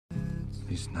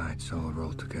These nights all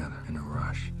roll together in a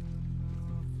rush.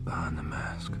 Behind the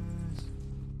mask.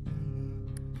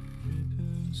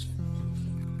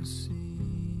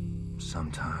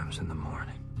 Sometimes in the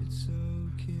morning,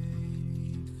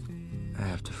 I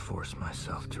have to force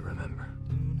myself to remember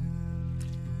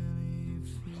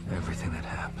everything that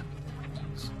happened.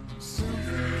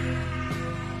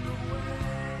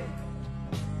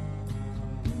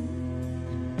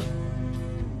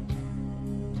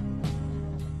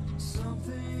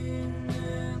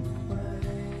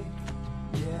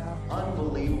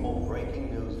 Unbelievable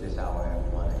breaking news this hour,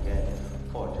 everyone. Again,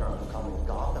 four-term incumbent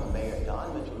Gotham Mayor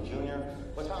Don Mitchell Jr.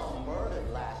 was found murdered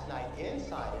last night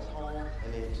inside his home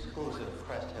in the exclusive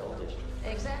Crest Hill district.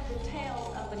 Exact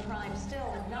details of the crime still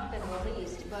have not been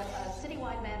released, but a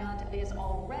citywide manhunt is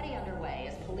already underway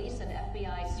as police and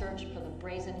FBI search for the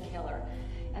brazen killer.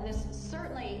 And this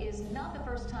certainly is not the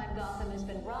first time Gotham has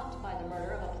been rocked by the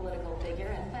murder of a political figure.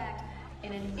 In fact,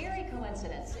 in an eerie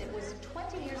coincidence, it was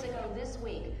 20 years ago this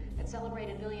week that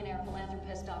celebrated billionaire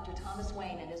philanthropist Dr. Thomas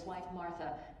Wayne and his wife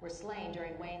Martha were slain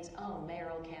during Wayne's own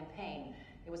mayoral campaign.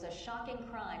 It was a shocking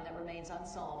crime that remains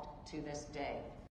unsolved to this day.